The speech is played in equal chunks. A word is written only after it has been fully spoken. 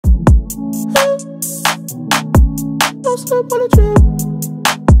Don't slip on the trail.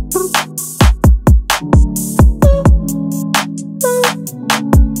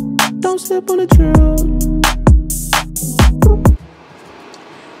 Don't slip on the trail.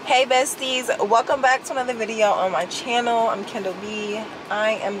 Hey besties, welcome back to another video on my channel. I'm Kendall B.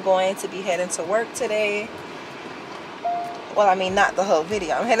 I am going to be heading to work today. Well, I mean, not the whole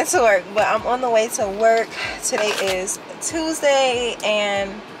video. I'm heading to work, but I'm on the way to work. Today is Tuesday, and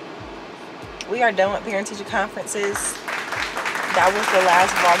we are done with parent-teacher conferences. That was the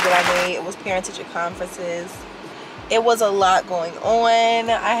last vlog that I made. It was parent-teacher conferences. It was a lot going on.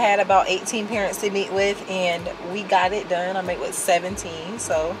 I had about 18 parents to meet with, and we got it done. I met with 17,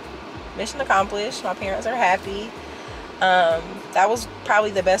 so mission accomplished. My parents are happy. That was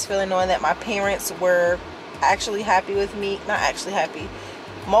probably the best feeling, knowing that my parents were actually happy with me. Not actually happy.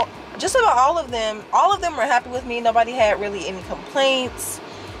 Just about all of them were happy with me. Nobody had really any complaints.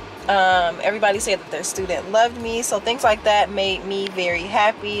 Everybody said that their student loved me, so things like that made me very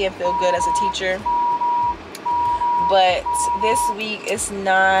happy and feel good as a teacher. But this week it's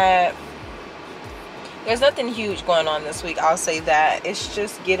not, there's nothing huge going on this week, I'll say that. It's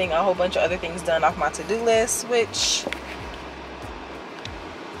just getting a whole bunch of other things done off my to-do list, which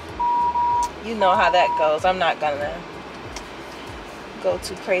you know how that goes. I'm not gonna go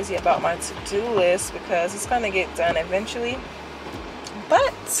too crazy about my to-do list because it's gonna get done eventually.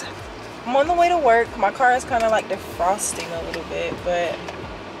 But I'm on the way to work. My car is kind of like defrosting a little bit, but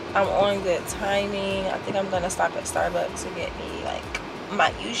I'm on good timing. I think I'm gonna stop at Starbucks and get me like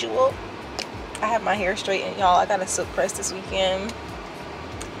my usual. I have my hair straightened, y'all. I got a silk press this weekend,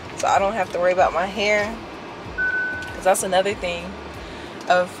 so I don't have to worry about my hair, because that's another thing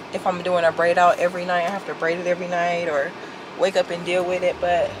of if I'm doing a braid out every night, I have to braid it every night or wake up and deal with it.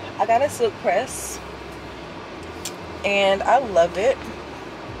 But I got a silk press and I love it.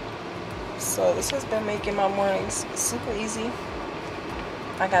 So this has been making my mornings super easy.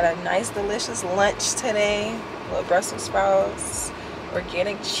 I got a nice delicious lunch today with Brussels sprouts,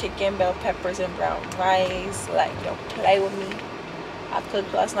 organic chicken, bell peppers, and brown rice. Like, don't play with me. I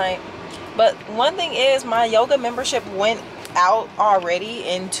cooked last night. But one thing is, my yoga membership went out already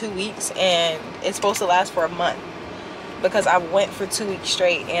in 2 weeks, and it's supposed to last for a month because I went for 2 weeks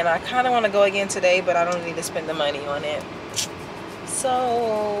straight, and I kind of want to go again today, but I don't need to spend the money on it.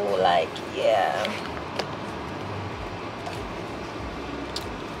 So like, yeah.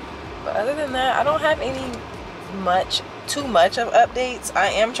 But other than that, I don't have too much of updates. I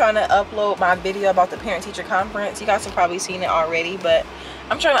am trying to upload my video about the parent-teacher conference. You guys have probably seen it already, but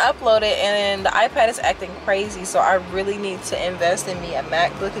I'm trying to upload it, and the iPad is acting crazy, so I really need to invest in me a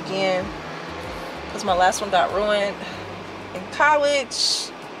MacBook again, because my last one got ruined in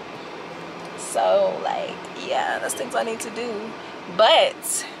college. So like, yeah, that's things I need to do.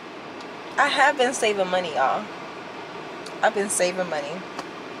 But I have been saving money, y'all. I've been saving money.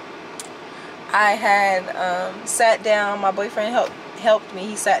 I had sat down, my boyfriend helped me.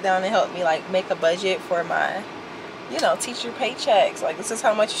 He sat down and helped me like make a budget for my, you know, teacher paychecks. Like, this is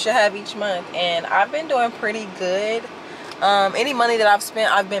how much you should have each month, and I've been doing pretty good. Any money that I've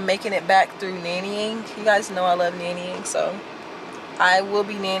spent, I've been making it back through nannying. You guys know I love nannying, so I will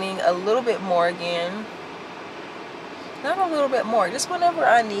be nannying a little bit more again. Not a little bit more, just whenever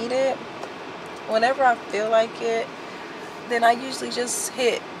I need it, whenever I feel like it. Then I usually just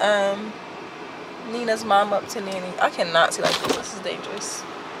hit Nina's mom up to nanny. I cannot see like this. This is dangerous.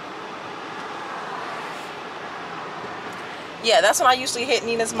 Yeah, that's when I usually hit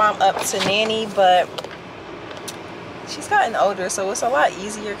Nina's mom up to nanny, but she's gotten older, so it's a lot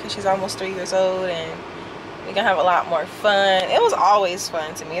easier because she's almost 3 years old, and we can have a lot more fun. It was always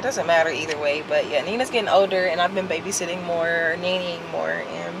fun to me. It doesn't matter either way, but yeah, Nina's getting older, and I've been babysitting more, nannying more,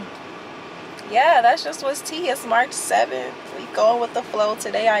 and yeah, that's just what's tea. It's March 7th. We going with the flow.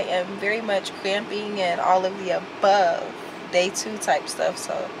 Today I am very much cramping and all of the above, day 2 type stuff,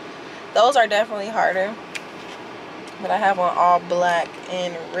 so those are definitely harder. But I have on all black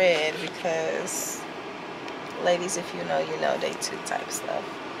and red because, ladies, if you know, you know, day 2 type stuff.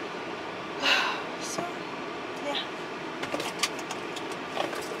 So yeah,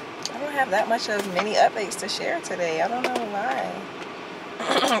 I don't have that much of many updates to share today. I don't know why.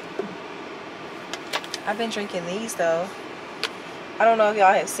 I've been drinking these though. I don't know if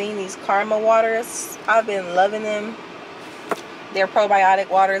y'all have seen these Karma waters. I've been loving them. They're probiotic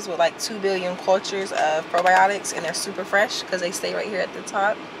waters with like 2 billion cultures of probiotics, and they're super fresh because they stay right here at the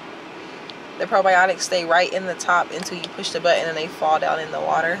top. The probiotics stay right in the top until you push the button and they fall down in the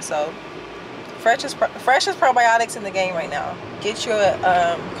water. So freshest probiotics in the game right now. Get your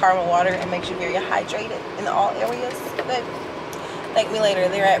Karma water. It makes you very hydrated in all areas. But thank me later.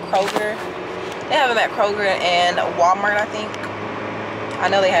 They're at Kroger. They have them at Kroger and Walmart, I think. I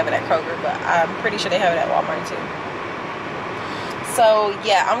know they have it at Kroger, but I'm pretty sure they have it at Walmart too. So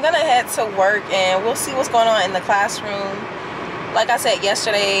yeah, I'm gonna head to work and we'll see what's going on in the classroom. Like I said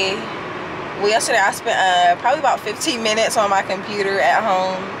yesterday, I spent probably about 15 minutes on my computer at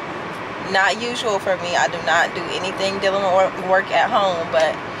home. Not usual for me. I do not do anything dealing with work at home,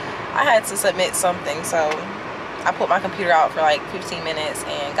 but I had to submit something, so I put my computer out for like 15 minutes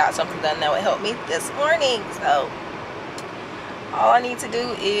and got something done that would help me this morning. So all I need to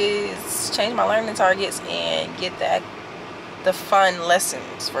do is change my learning targets and get the fun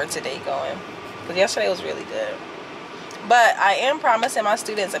lessons for today going, because yesterday was really good. But I am promising my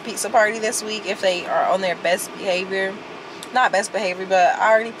students a pizza party this week if they are on their best behavior. Not best behavior, but I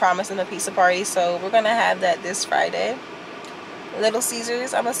already promised them a pizza party, so we're gonna have that this Friday. Little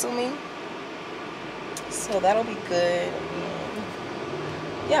Caesars, I'm assuming. So that'll be good.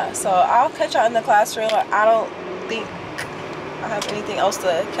 Yeah, so I'll catch y'all in the classroom. I don't think I have anything else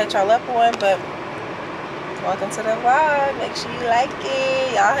to catch y'all up on, but welcome to the vlog. Make sure you like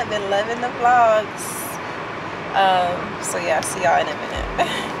it. Y'all have been loving the vlogs. So yeah, see y'all in a minute.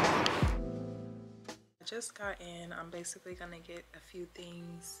 I just got in. I'm basically gonna get a few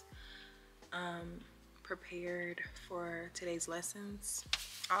things prepared for today's lessons.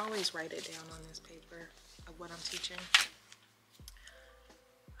 I always write it down on this paper of what I'm teaching.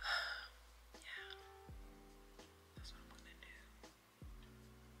 Yeah, that's what I'm gonna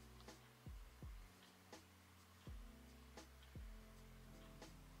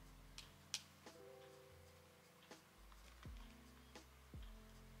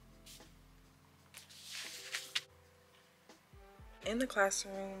do. In the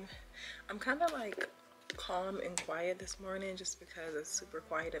classroom, I'm kind of like calm and quiet this morning just because it's super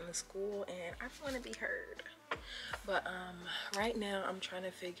quiet in the school and I don't want to be heard. But right now I'm trying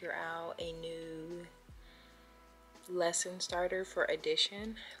to figure out a new lesson starter for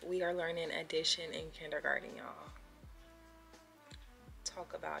addition. We are learning addition in kindergarten, y'all.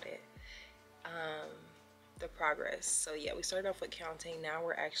 Talk about it. The progress. So yeah, we started off with counting. Now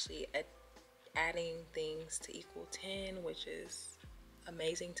we're actually adding things to equal 10, which is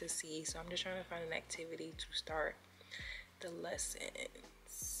amazing to see. So I'm just trying to find an activity to start the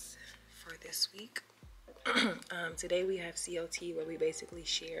lessons for this week. Today we have COT, where we basically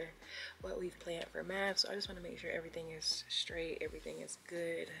share what we've planned for math. So I just want to make sure everything is straight, everything is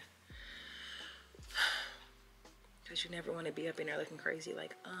good, because you never want to be up in there looking crazy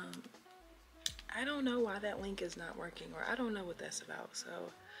like I don't know why that link is not working, or I don't know what that's about.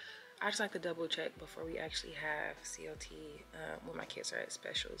 So I just like to double check before we actually have COT when my kids are at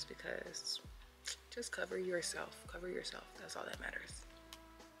specials, because just cover yourself, that's all that matters.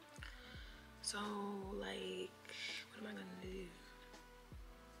 So like, what am I gonna do?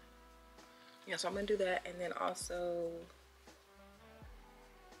 Yeah, so I'm gonna do that, and then also,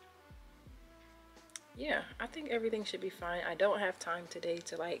 yeah, I think everything should be fine. I don't have time today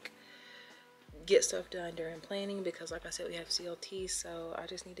to like get stuff done during planning, because like I said, we have CLT, so I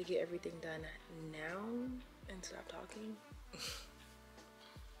just need to get everything done now and stop talking.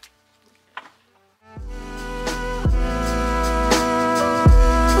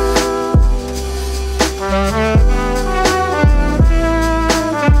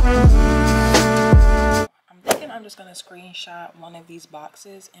 I'm just gonna screenshot one of these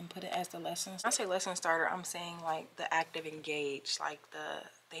boxes and put it as the lessons. When I say lesson starter, I'm saying like the active engage, like the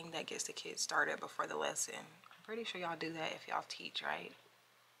thing that gets the kids started before the lesson. I'm pretty sure y'all do that if y'all teach, right?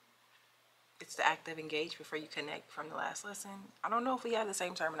 It's the active engage before you connect from the last lesson. I don't know if we have the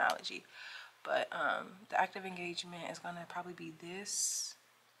same terminology, but the active engagement is gonna probably be this.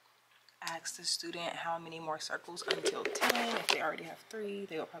 Ask the student how many more circles until 10. If they already have 3,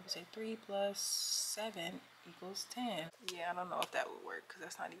 they will probably say 3 plus 7 equals 10. Yeah, I don't know if that would work, because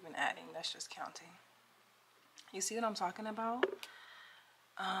that's not even adding, that's just counting. You see what I'm talking about?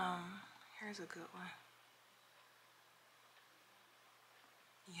 Here's a good one.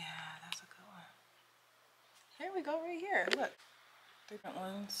 Yeah, that's a good one. Here we go, right here. Look, different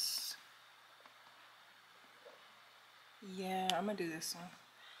ones. Yeah, I'm gonna do this one.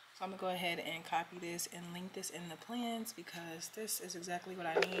 So I'm gonna go ahead and copy this and link this in the plans, because this is exactly what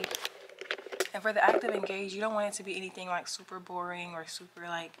I need. And for the active engage, you don't want it to be anything like super boring or super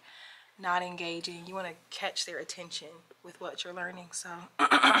like not engaging. You want to catch their attention with what you're learning. So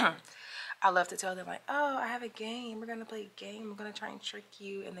I love to tell them like, oh, I have a game, we're gonna play a game, I'm gonna try and trick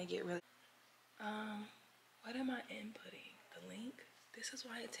you, and they get really what am I inputting? The link? This is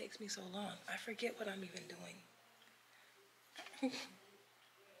why it takes me so long. I forget what I'm even doing.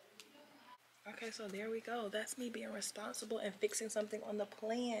 Okay, so there we go. That's me being responsible and fixing something on the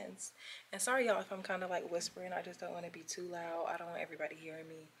plans. And sorry y'all if I'm kind of like whispering. I just don't want to be too loud. I don't want everybody hearing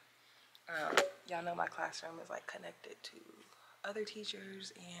me. Y'all know my classroom is like connected to other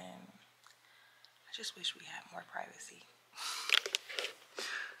teachers, and I just wish we had more privacy.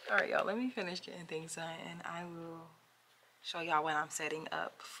 All right, y'all, let me finish getting things done, and I will show y'all when I'm setting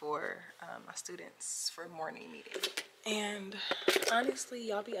up for my students for morning meeting. And honestly,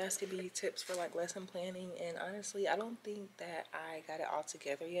 y'all be asking me tips for like lesson planning, and honestly, I don't think that I got it all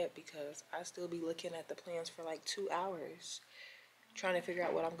together yet, because I still be looking at the plans for like 2 hours trying to figure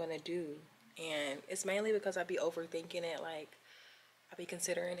out what I'm gonna do. And it's mainly because I be overthinking it. Like, I be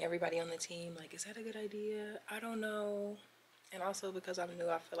considering everybody on the team, like, is that a good idea? I don't know. And also because I'm new,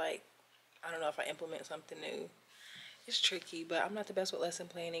 I feel like I don't know if I implement something new. It's tricky, but I'm not the best with lesson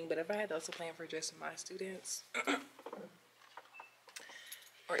planning. But if I had to also plan for just my students,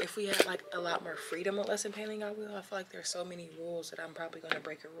 or if we had like a lot more freedom with lesson planning, I will. I feel like there's so many rules that I'm probably gonna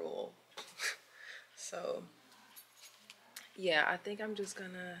break a rule. So yeah, I think I'm just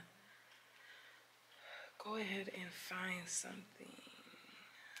gonna go ahead and find something.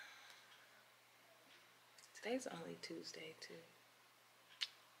 Today's only Tuesday too.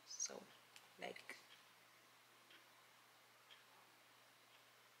 So like,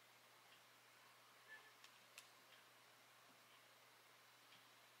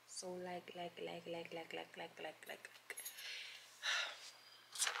 like.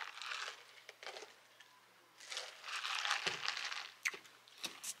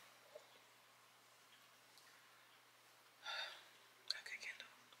 Okay,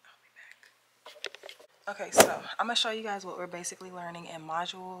 Kendall, I'll be back. Okay, so I'm gonna show you guys what we're basically learning in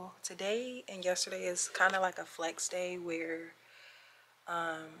module today. And yesterday is kind of like a flex day where,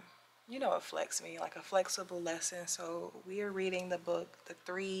 you know what flex mean, like a flexible lesson. So we are reading the book, The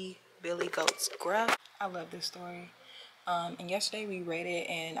Three Billy Goats Gruff. I love this story. And yesterday we read it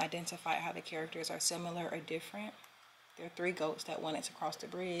and identified how the characters are similar or different. There are 3 goats that wanted to cross the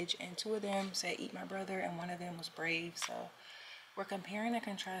bridge, and 2 of them said, "Eat my brother," and 1 of them was brave. So we're comparing and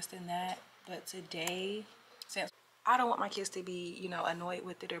contrasting that. But today, since I don't want my kids to be, you know, annoyed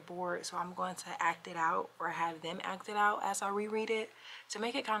with it or bored, so I'm going to act it out, or have them act it out as I reread it, to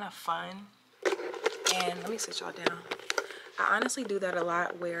make it kind of fun. And let me sit y'all down. I honestly do that a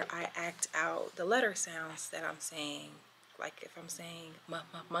lot, where I act out the letter sounds that I'm saying. Like if I'm saying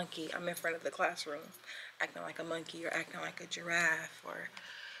monkey, I'm in front of the classroom acting like a monkey, or acting like a giraffe, or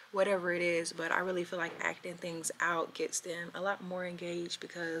whatever it is. But I really feel like acting things out gets them a lot more engaged,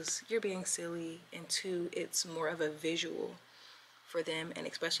 because you're being silly, and 2, it's more of a visual for them, and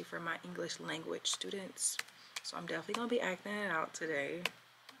especially for my English language students. So I'm definitely gonna be acting it out today.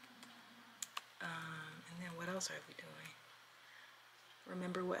 And then what else are we doing?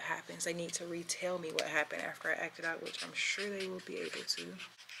 Remember what happens. They need to retell me what happened after I acted out, which I'm sure they will be able to.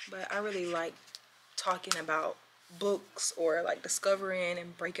 But I really like talking about books, or like discovering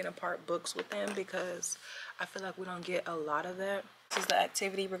and breaking apart books with them, because I feel like we don't get a lot of that. This is the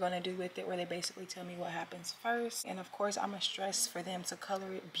activity we're going to do with it, where they basically tell me what happens first. And of course, I'm going to stress for them to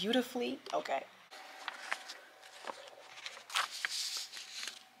color it beautifully. Okay.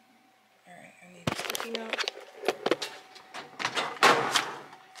 All right, I need a sticky note.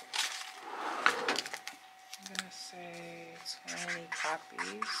 I'm gonna say 20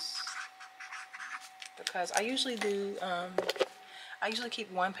 copies, because I usually do, I usually keep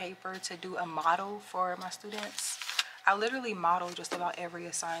 1 paper to do a model for my students. I literally model just about every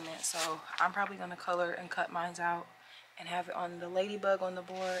assignment, so I'm probably gonna color and cut mine out and have it on the ladybug on the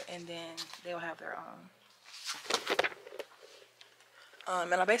board, and then they'll have their own.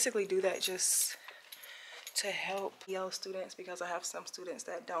 And I basically do that just to help yell students, because I have some students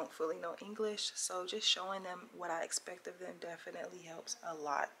that don't fully know English. So just showing them what I expect of them definitely helps a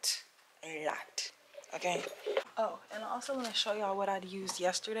lot. Okay. Oh, and I also want to show y'all what I'd used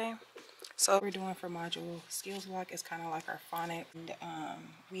yesterday. So what we're doing for module skills block is kind of like our phonics. And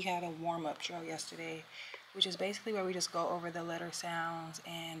we had a warm-up drill yesterday, which is basically where we just go over the letter sounds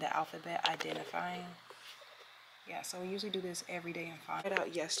and the alphabet identifying. Yeah, so we usually do this every day in phonics. What I did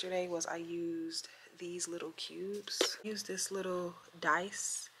out yesterday was I used these little cubes. I used this little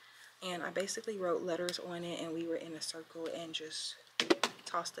dice, and I basically wrote letters on it, and we were in a circle and just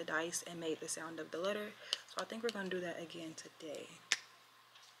tossed the dice and made the sound of the letter. So I think we're gonna do that again today.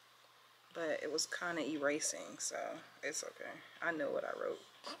 But it was kind of erasing, so it's okay. I know what I wrote.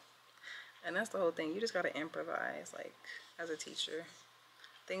 And that's the whole thing. You just gotta improvise, like, as a teacher.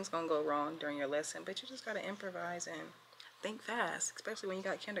 Things gonna go wrong during your lesson, but you just gotta improvise and think fast, especially when you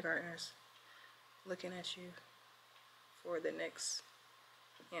got kindergartners looking at you for the next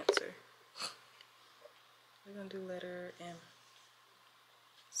answer. We're gonna do letter M.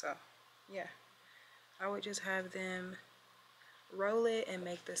 So yeah, I would just have them roll it and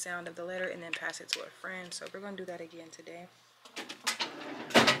make the sound of the letter and then pass it to a friend. So we're gonna do that again today,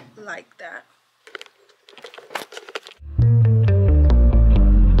 like that.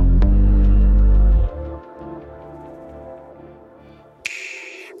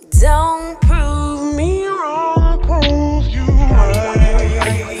 Don't prove me wrong, prove you right.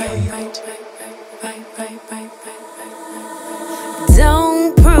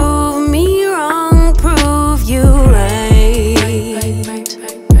 Don't prove me wrong, prove you right.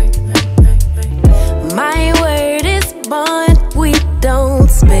 My word is bond, we don't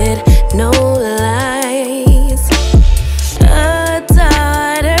spit no lies. A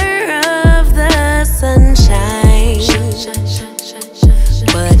daughter of the sunshine,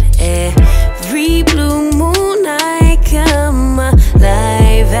 but every blue moon I come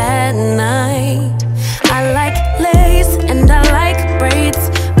alive at night. I like lace and I like braids,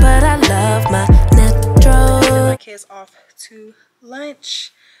 but I love my natural. My kids off to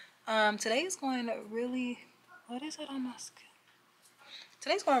lunch. Today is going really, what is it on my skin?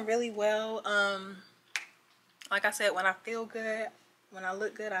 Today's going really well. Like I said, when I feel good, when I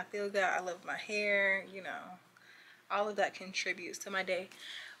look good, I feel good. I love my hair, you know, all of that contributes to my day.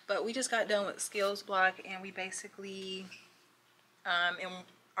 But we just got done with skills block, and we basically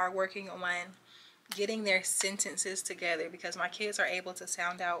are working on getting their sentences together, because my kids are able to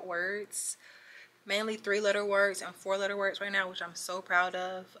sound out words, mainly 3-letter words and 4-letter words right now, which I'm so proud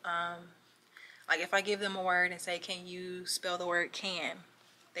of. Like if I give them a word and say, can you spell the word can,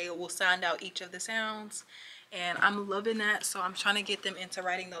 they will sound out each of the sounds, and I'm loving that. So I'm trying to get them into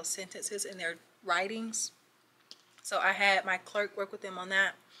writing those sentences in their writings. So I had my clerk work with them on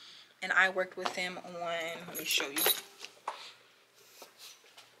that, and I worked with them on, let me show you.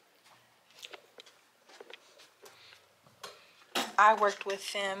 I worked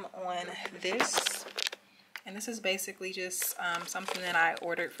with them on this, and this is basically just something that I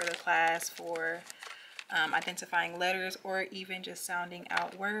ordered for the class for identifying letters or even just sounding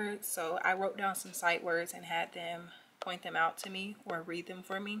out words. So I wrote down some sight words and had them point them out to me or read them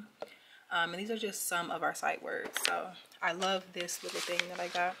for me. And these are just some of our sight words. So I love this little thing that I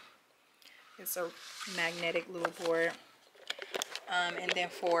got. It's a magnetic little board. And then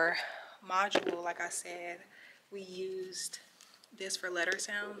for module, like I said, we used this for letter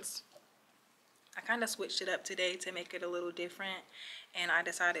sounds. I kind of switched it up today to make it a little different, and I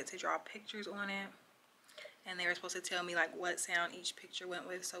decided to draw pictures on it, and they were supposed to tell me like what sound each picture went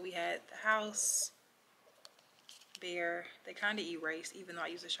with. So we had the house, bear, they kind of erased even though I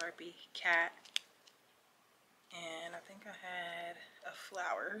used a Sharpie, cat, and I think I had a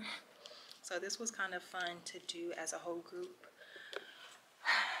flower. So this was kind of fun to do as a whole group.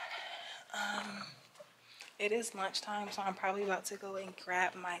 It is lunchtime, so I'm probably about to go and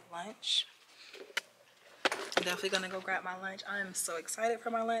grab my lunch. I'm definitely gonna go grab my lunch. I'm so excited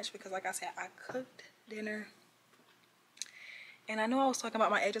for my lunch because, like I said, I cooked dinner. And I know I was talking about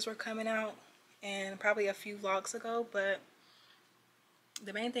my edges were coming out and probably a few vlogs ago, but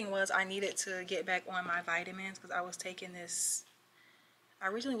the main thing was I needed to get back on my vitamins because I was taking this, I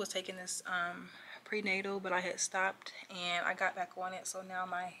originally was taking this prenatal, but I had stopped and I got back on it. So now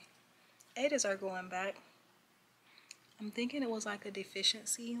my edges are going back. I'm thinking it was like a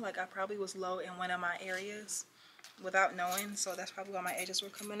deficiency, like I probably was low in one of my areas without knowing, so that's probably why my edges were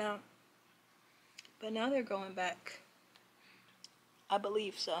coming out. But now they're going back, I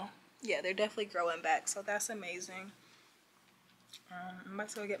believe so. Yeah, they're definitely growing back, so that's amazing. I'm about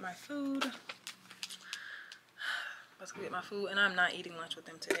to go get my food. And I'm not eating lunch with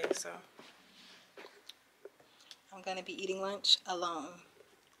them today, so I'm gonna be eating lunch alone.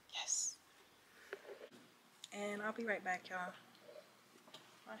 Yes. And I'll be right back, y'all.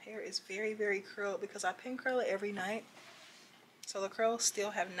 My hair is very, very curled because I pin curl it every night. So the curls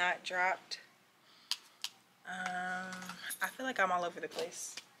still have not dropped. I feel like I'm all over the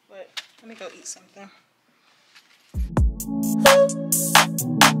place, but let me go eat something.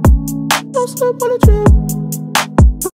 Don't step on the trip.